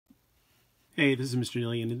Hey, this is Mr.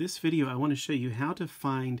 Neely, and in this video I want to show you how to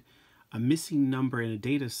find a missing number in a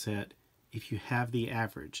data set if you have the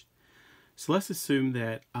average. So let's assume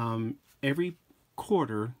that every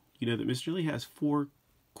quarter, you know that Mr. Neely has 4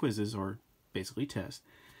 quizzes, or basically tests.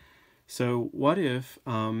 So what if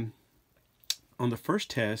on the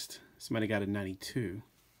first test somebody got a 92,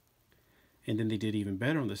 and then they did even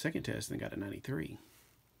better on the second test and got a 93.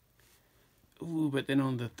 Ooh, but then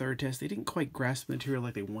on the third test, they didn't quite grasp the material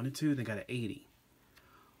like they wanted to. They got an 80.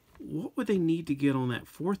 What would they need to get on that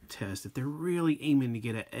fourth test if they're really aiming to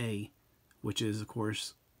get an A, which is, of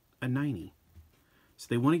course, a 90? So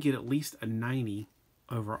they want to get at least a 90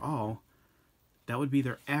 overall. That would be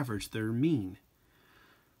their average, their mean.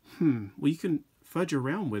 Well, you can fudge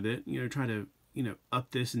around with it, try to,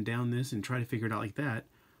 up this and down this and try to figure it out like that.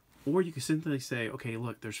 Or you can simply say, okay,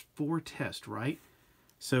 look, there's 4 tests, right?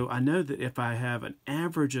 So I know that if I have an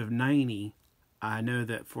average of 90, I know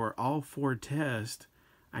that for all 4 tests,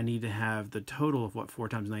 I need to have the total of what 4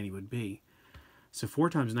 times 90 would be. So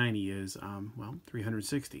 4 times 90 is, well,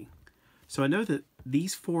 360. So I know that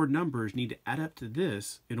these 4 numbers need to add up to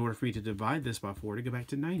this in order for me to divide this by 4 to go back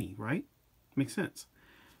to 90, right? Makes sense.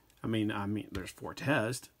 I mean, there's 4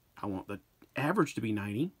 tests. I want the average to be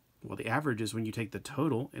 90. Well, the average is when you take the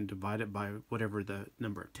total and divide it by whatever the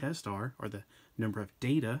number of tests are, or the number of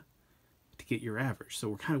data, to get your average. So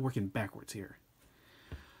we're kind of working backwards here.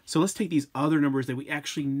 So let's take these other numbers that we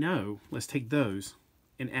actually know. Let's take those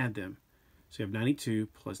and add them. So you have 92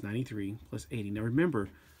 plus 93 plus 80. Now remember,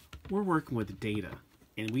 we're working with data,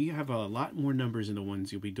 and we have a lot more numbers than the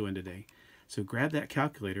ones you'll be doing today. So grab that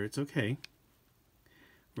calculator. It's okay.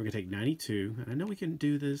 We're going to take 92. And I know we can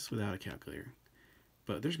do this without a calculator,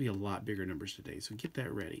 but there's going to be a lot bigger numbers today, so get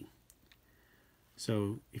that ready.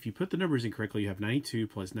 So if you put the numbers in correctly, you have 92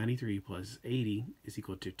 plus 93 plus 80 is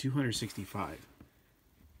equal to 265.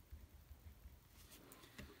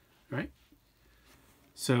 Right?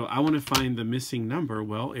 So I want to find the missing number.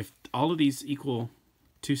 Well, if all of these equal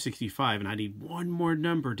 265 and I need one more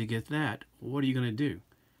number to get that, what are you going to do?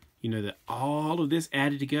 You know that all of this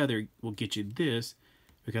added together will get you this,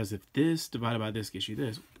 because if this divided by this gets you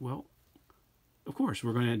this, well, of course,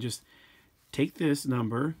 we're going to just take this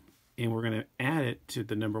number and we're going to add it to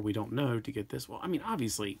the number we don't know to get this. Well, I mean,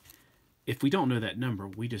 obviously, if we don't know that number,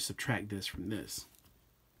 we just subtract this from this.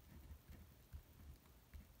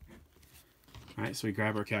 All right, so we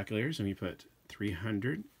grab our calculators and we put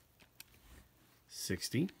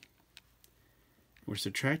 360. We're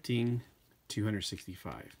subtracting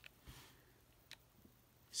 265.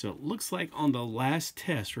 So it looks like on the last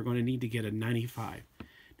test, we're going to need to get a 95.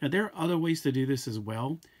 Now, there are other ways to do this as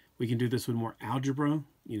well. We can do this with more algebra,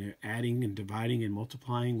 adding and dividing and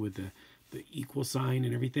multiplying with the equal sign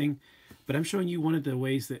and everything. But I'm showing you one of the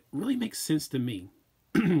ways that really makes sense to me.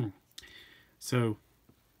 So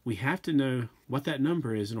we have to know what that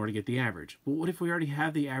number is in order to get the average. But what if we already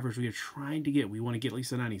have the average we are trying to get? We want to get at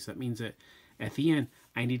least a 90. So that means that at the end,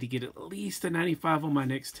 I need to get at least a 95 on my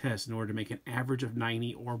next test in order to make an average of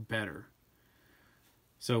 90 or better.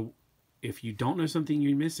 So if you don't know something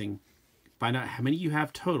you're missing, find out how many you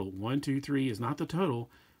have total. 1, 2, 3 is not the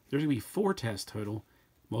total. There's going to be 4 tests total.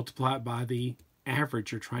 Multiply it by the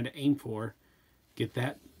average you're trying to aim for. Get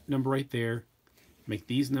that number right there. Make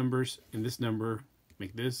these numbers and this number.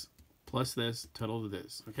 Make this plus this total to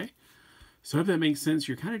this. Okay? So I hope that makes sense.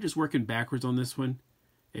 You're kind of just working backwards on this one.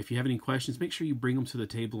 If you have any questions, make sure you bring them to the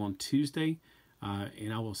table on Tuesday.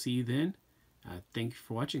 And I will see you then. Thank you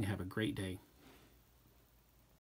for watching. Have a great day.